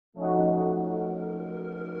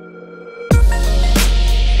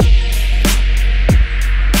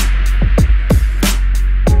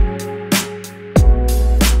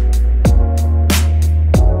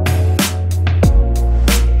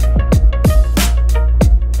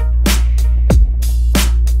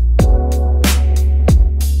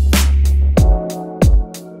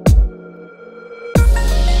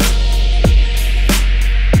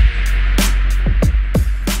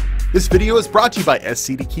video is brought to you by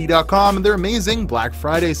scdkey.com and their amazing Black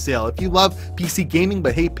Friday sale. If you love PC gaming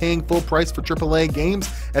but hate paying full price for AAA games,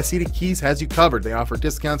 SCD Keys has you covered. They offer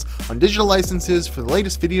discounts on digital licenses for the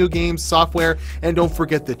latest video games, software, and don't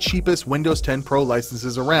forget the cheapest Windows 10 Pro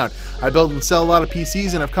licenses around. I build and sell a lot of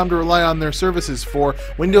PCs and I've come to rely on their services for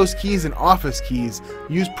Windows keys and Office keys.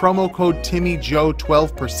 Use promo code TimmyJoe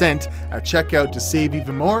 12% at checkout to save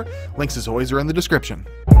even more. Links as always are in the description.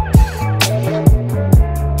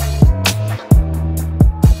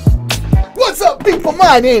 What's up, people?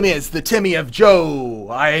 My name is the Timmy of Joe.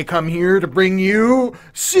 I come here to bring you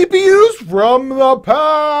CPUs from the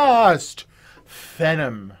past.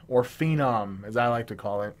 Phenom, or Phenom, as I like to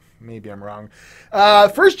call it. Maybe I'm wrong.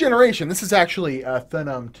 First generation. This is actually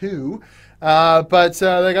Phenom 2. But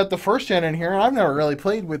they got the first gen in here, and I've never really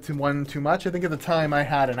played with one too much. I think at the time I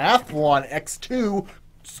had an Athlon X2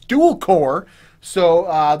 dual core.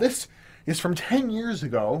 So this is from 10 years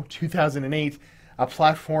ago, 2008, a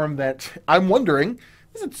platform that I'm wondering,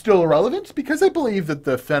 is it still relevant? Because I believe that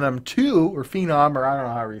the Phenom 2, or Phenom, or I don't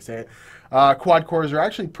know how you say it, quad cores are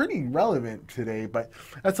actually pretty relevant today, but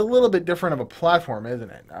that's a little bit different of a platform,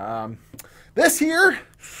 isn't it? This here,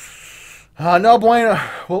 no bueno.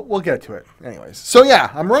 We'll get to it. Anyways, so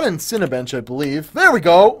yeah, I'm running Cinebench, I believe. There we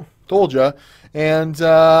go. Told ya. And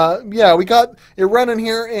yeah, we got it running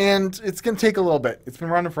here, and it's gonna take a little bit. It's been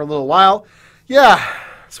running for a little while. Yeah,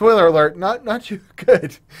 spoiler alert, not too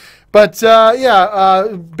good. But yeah,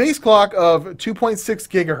 base clock of 2.6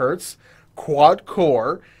 gigahertz, quad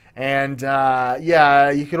core, and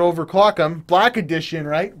yeah, you can overclock them. Black edition,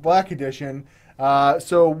 right? Black edition.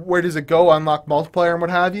 So where does it go? Unlock multiplier and what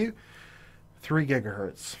have you? 3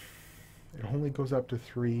 gigahertz. It only goes up to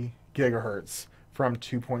 3 gigahertz from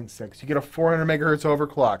 2.6. You get a 400 megahertz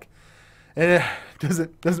overclock. And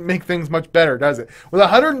it doesn't make things much better, does it? With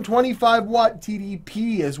 125 watt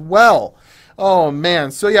TDP as well. Oh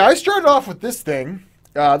man. So yeah, I started off with this thing.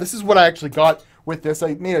 This is what I actually got with this.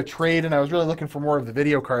 I made a trade and I was really looking for more of the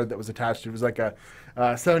video card that was attached. It was like a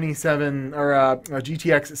 77 or a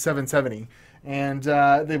GTX 770. And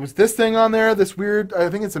there was this thing on there, this weird, I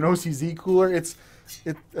think it's an OCZ cooler. It's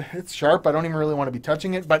sharp. I don't even really want to be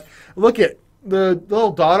touching it. But look at the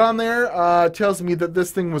little dot on there tells me that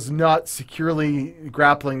this thing was not securely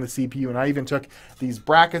grappling the CPU. And I even took these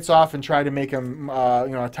brackets off and tried to make them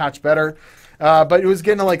you know, attach better. But it was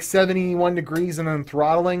getting to like 71 degrees and then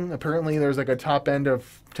throttling. Apparently there's like a top end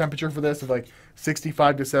of temperature for this of like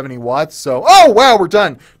 65 to 70 watts. So, oh wow, we're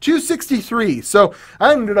done. 263. So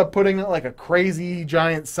I ended up putting like a crazy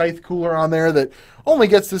giant scythe cooler on there that only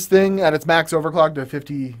gets this thing at its max overclock to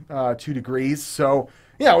 52 degrees. So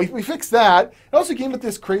yeah, we fixed that. It also came with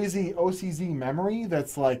this crazy OCZ memory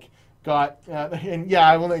that's like got, and yeah,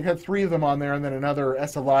 I only had 3 of them on there and then another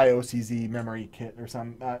SLI OCZ memory kit or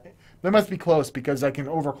something. They must be close because I can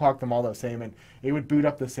overclock them all the same and it would boot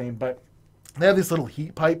up the same. But they have this little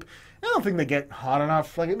heat pipe. I don't think they get hot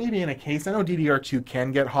enough. Like, it may be in a case. I know DDR2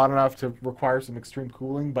 can get hot enough to require some extreme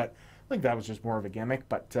cooling, but I think that was just more of a gimmick.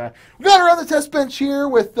 But we got her on the test bench here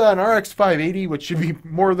with an RX 580, which should be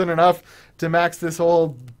more than enough to max this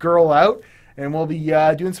old girl out. And we'll be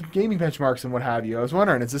doing some gaming benchmarks and what have you. I was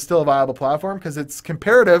wondering, is this still a viable platform? Because it's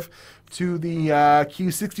comparative to the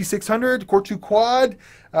Q6600 Core 2 Quad.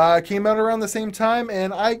 Came out around the same time,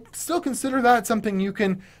 and I still consider that something you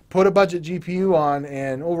can put a budget GPU on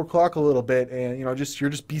and overclock a little bit, and you know, you're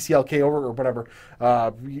just BCLK over or whatever.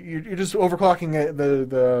 You're just overclocking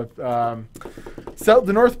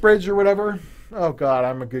the North Bridge or whatever. Oh God,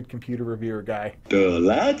 I'm a good computer reviewer guy. The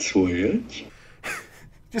light switch.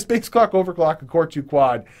 Just base clock overclock a Core 2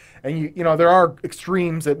 Quad, and you know there are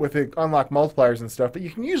extremes with the unlock multipliers and stuff, but you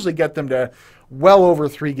can usually get them to well over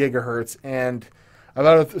 3 gigahertz and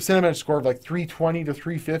about a Cinebench score of like 320 to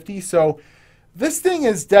 350. So this thing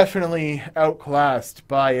is definitely outclassed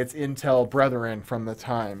by its Intel brethren from the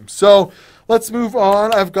time. So let's move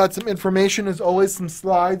on. I've got some information, as always, some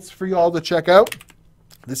slides for you all to check out.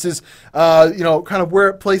 This is, you know, kind of where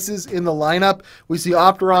it places in the lineup. We see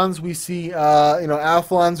Opterons, we see, you know,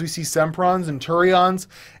 Athlons, we see Semprons and Turions.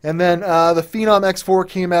 And then the Phenom X4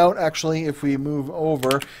 came out, actually, if we move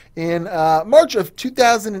over, in March of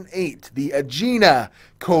 2008. The Agena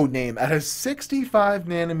codename at a 65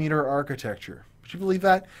 nanometer architecture. Would you believe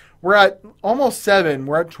that? We're at almost 7.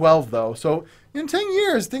 We're at 12, though. So in 10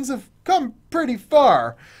 years, things have come pretty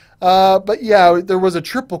far. But yeah, there was a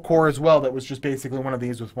triple core as well that was just basically one of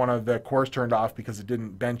these with one of the cores turned off because it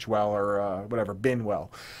didn't bench well or whatever, bin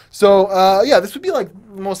well. So yeah, this would be like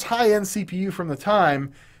the most high-end CPU from the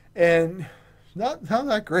time, and not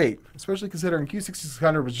that great, especially considering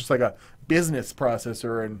Q6600 was just like a business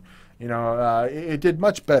processor, and You know, it did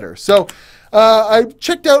much better. So I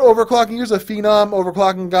checked out overclocking. Here's a Phenom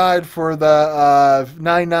overclocking guide for the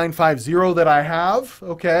 9950 that I have.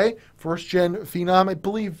 Okay, first gen Phenom. I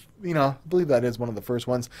believe that is one of the first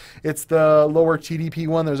ones. It's the lower TDP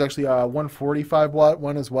one. There's actually a 145 watt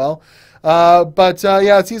one as well.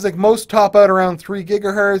 Yeah, it seems like most top out around 3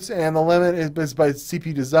 gigahertz, and the limit is by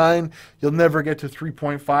CPU design. You'll never get to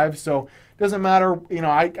 3.5. So doesn't matter, you know,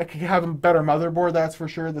 I could have a better motherboard, that's for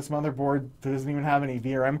sure. This motherboard doesn't even have any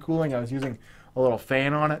VRM cooling. I was using a little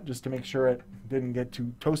fan on it just to make sure it didn't get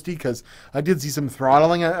too toasty, because I did see some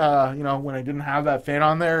throttling, you know, when I didn't have that fan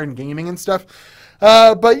on there in gaming and stuff.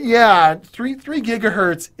 But yeah, 3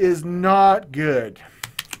 gigahertz is not good.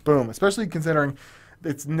 Boom, especially considering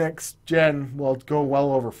its next gen will go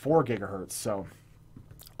well over 4 gigahertz, so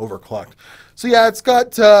overclocked. So yeah, it's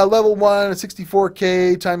got level 1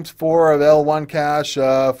 64K times 4 of L1 cache,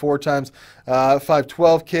 4 times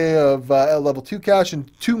 512K of level 2 cache,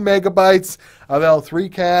 and 2 megabytes of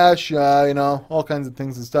L3 cache, you know, all kinds of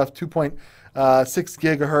things and stuff, 2.6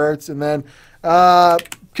 gigahertz. And then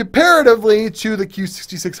comparatively to the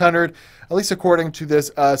Q6600, at least according to this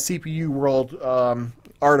CPU World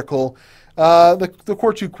article, the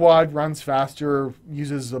Core 2 Quad runs faster,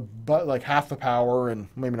 uses like half the power, and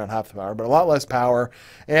maybe not half the power, but a lot less power.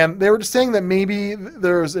 And they were just saying that maybe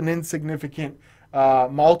there's an insignificant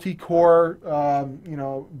multi-core, you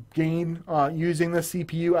know, gain using the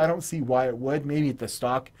CPU. I don't see why it would. Maybe at the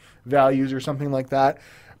stock values or something like that.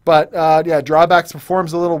 But yeah, drawbacks: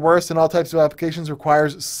 performs a little worse in all types of applications,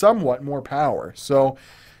 requires somewhat more power. So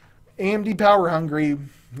AMD power hungry, you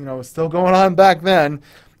know, still going on back then.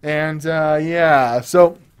 And yeah,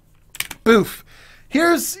 so boof.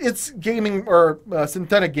 Here's its gaming or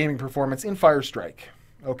synthetic gaming performance in Firestrike.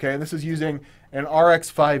 Okay, this is using an RX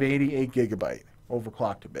 580 8 gigabyte,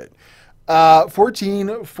 overclocked a bit.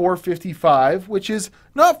 14455, which is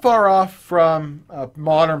not far off from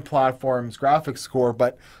modern platforms graphics score,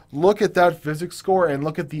 but look at that physics score and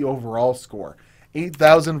look at the overall score.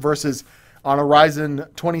 8000 versus on a Ryzen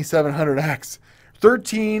 2700X,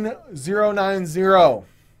 13090.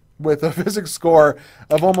 With a physics score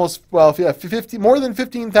of almost, well, yeah, more than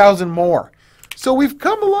 15,000 more. So we've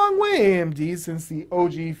come a long way, AMD, since the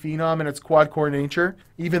OG Phenom and its quad-core nature.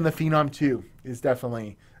 Even the Phenom 2 is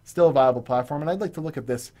definitely still a viable platform, and I'd like to look at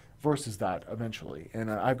this versus that eventually.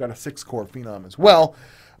 And I've got a 6-core Phenom as well.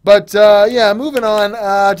 But yeah, moving on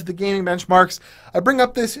to the gaming benchmarks. I bring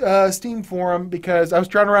up this Steam forum because I was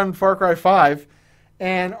trying to run Far Cry 5,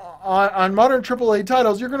 and on modern AAA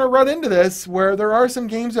titles, you're going to run into this, where there are some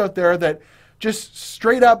games out there that just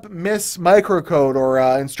straight up miss microcode or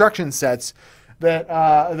instruction sets that,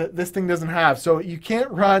 that this thing doesn't have. So you can't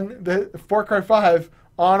run the Far Cry 5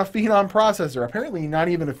 on a Phenom processor. Apparently not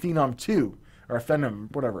even a Phenom 2 or a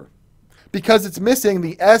Phenom, whatever, because it's missing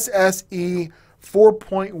the SSE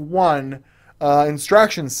 4.1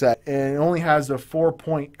 instruction set, and it only has a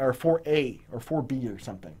 4A or 4B or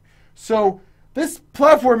something. So this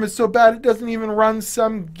platform is so bad it doesn't even run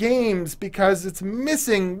some games because it's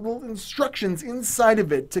missing little instructions inside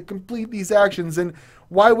of it to complete these actions. And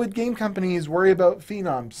why would game companies worry about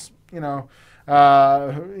Phenoms? You know,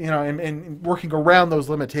 and working around those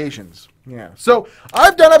limitations. Yeah. So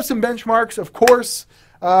I've done up some benchmarks, of course.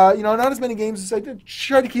 You know, not as many games as I did.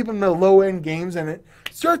 Try to keep them to low-end games, and it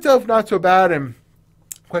starts out not so bad and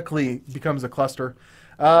quickly becomes a cluster.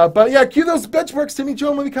 But yeah, cue those benchmarks, Timmy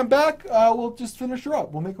Joe. When we come back, we'll just finish her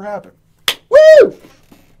up. We'll make her happen. Woo!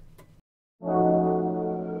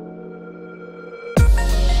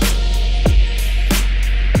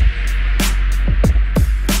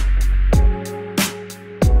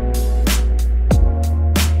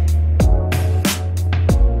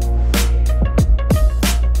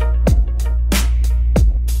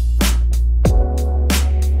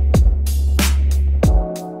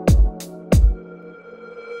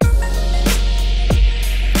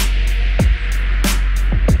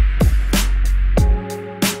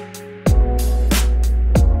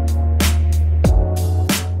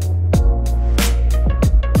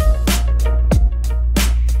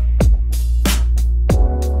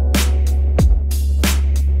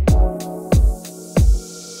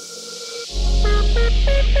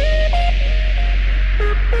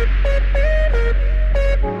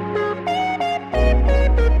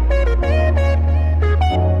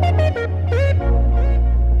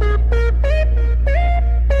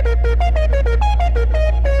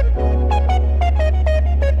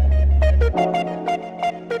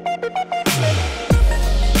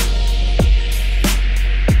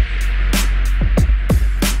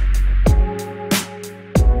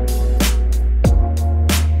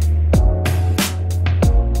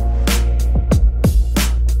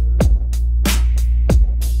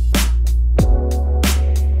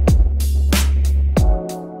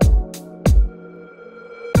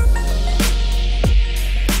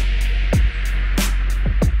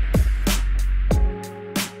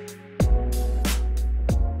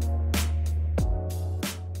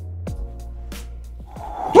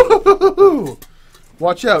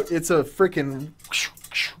 Watch out. It's a freaking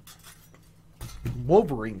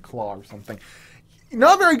Wolverine claw or something.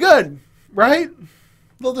 Not very good, right? A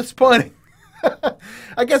little disappointing.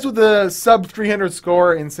 I guess with the sub 300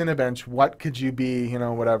 score in Cinebench, what could you be, you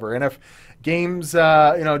know, whatever. And if games, you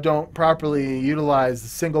know, don't properly utilize the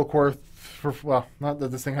single core, well, not that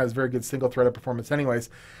this thing has very good single threaded performance anyways,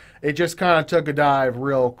 it just kind of took a dive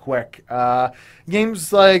real quick.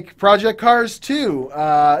 Games like Project Cars 2, you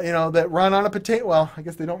know, that run on a potato. Well, I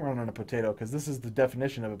guess they don't run on a potato because this is the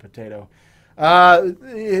definition of a potato.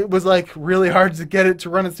 It was like really hard to get it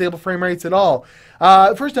to run at stable frame rates at all.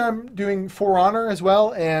 First time doing For Honor as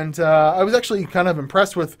well, and I was actually kind of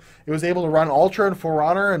impressed with it was able to run Ultra and For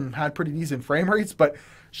Honor and had pretty decent frame rates, but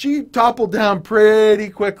she toppled down pretty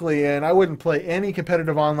quickly, and I wouldn't play any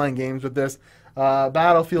competitive online games with this.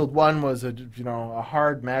 Battlefield 1 was a, you know, a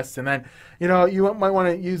hard mess, and then, you know, you might want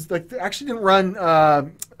to use, like, actually didn't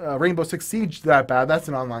run Rainbow Six Siege that bad. That's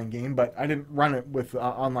an online game, but I didn't run it with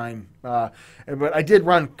online, but I did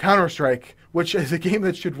run Counter-Strike, which is a game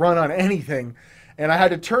that should run on anything, and I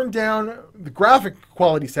had to turn down the graphic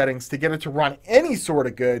quality settings to get it to run any sort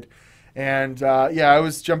of good. And yeah, I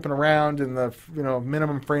was jumping around, and the, you know,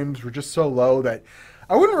 minimum frames were just so low that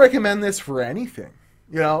I wouldn't recommend this for anything.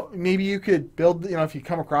 You know, maybe you could build, you know, if you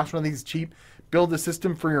come across one of these cheap, build a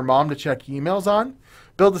system for your mom to check emails on,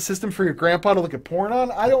 build a system for your grandpa to look at porn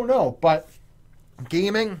on. I don't know, but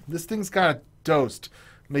gaming, this thing's kind of toast.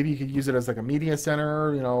 Maybe you could use it as like a media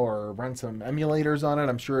center, you know, or run some emulators on it.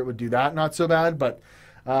 I'm sure it would do that not so bad, but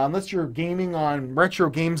unless you're gaming on retro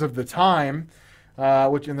games of the time,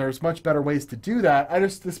 which, and there's much better ways to do that,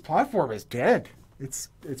 this platform is dead. It's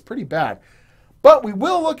pretty bad. But we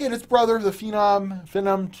will look at its brother, the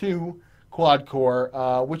Phenom 2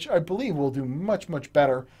 quad-core, which I believe will do much, much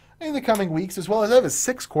better in the coming weeks, as well as I have a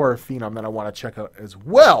 6-core Phenom that I want to check out as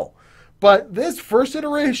well. But this first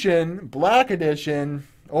iteration, Black Edition,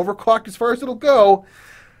 overclocked as far as it'll go,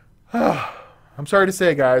 I'm sorry to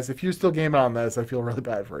say, guys, if you're still gaming on this, I feel really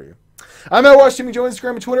bad for you. I'm at Watch Timmy Joe,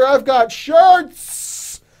 Instagram and Twitter. I've got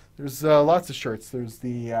shirts! There's lots of shirts. There's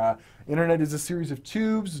the Internet is a series of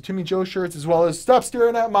tubes, the Timmy Joe shirts, as well as stop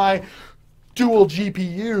staring at my dual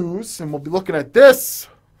GPUs, and we'll be looking at this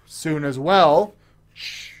soon as well.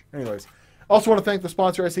 Anyways, also want to thank the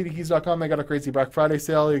sponsor, SADkeys.com. They got a crazy Black Friday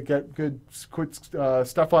sale. You get good, quick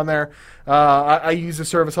stuff on there. I use the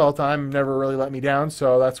service all the time. Never really let me down,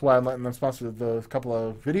 so that's why I'm letting them sponsor the couple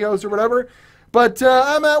of videos or whatever. But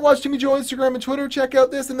I'm at Watch Timmy Joe, Instagram and Twitter. Check out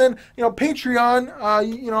this. And then, you know, Patreon,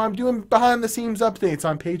 you know, I'm doing behind-the-scenes updates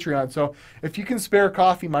on Patreon. So if you can spare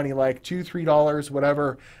coffee money, like $2, $3,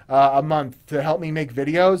 whatever, a month to help me make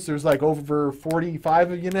videos, there's like over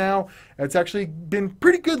 45 of you now. It's actually been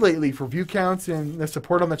pretty good lately for view counts and the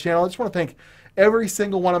support on the channel. I just want to thank every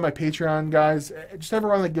single one of my Patreon guys, just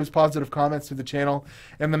everyone that gives positive comments to the channel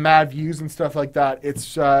and the mad views and stuff like that.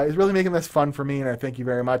 It's really making this fun for me, and I thank you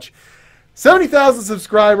very much. 70,000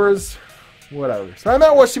 subscribers, whatever. So I'm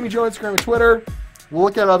at Watch Timmy Joe, Instagram and Twitter. We'll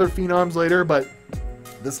look at other Phenoms later, but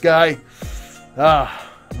this guy,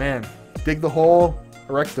 man, dig the hole,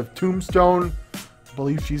 erect the tombstone,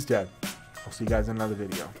 believe she's dead. I'll see you guys in another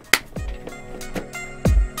video.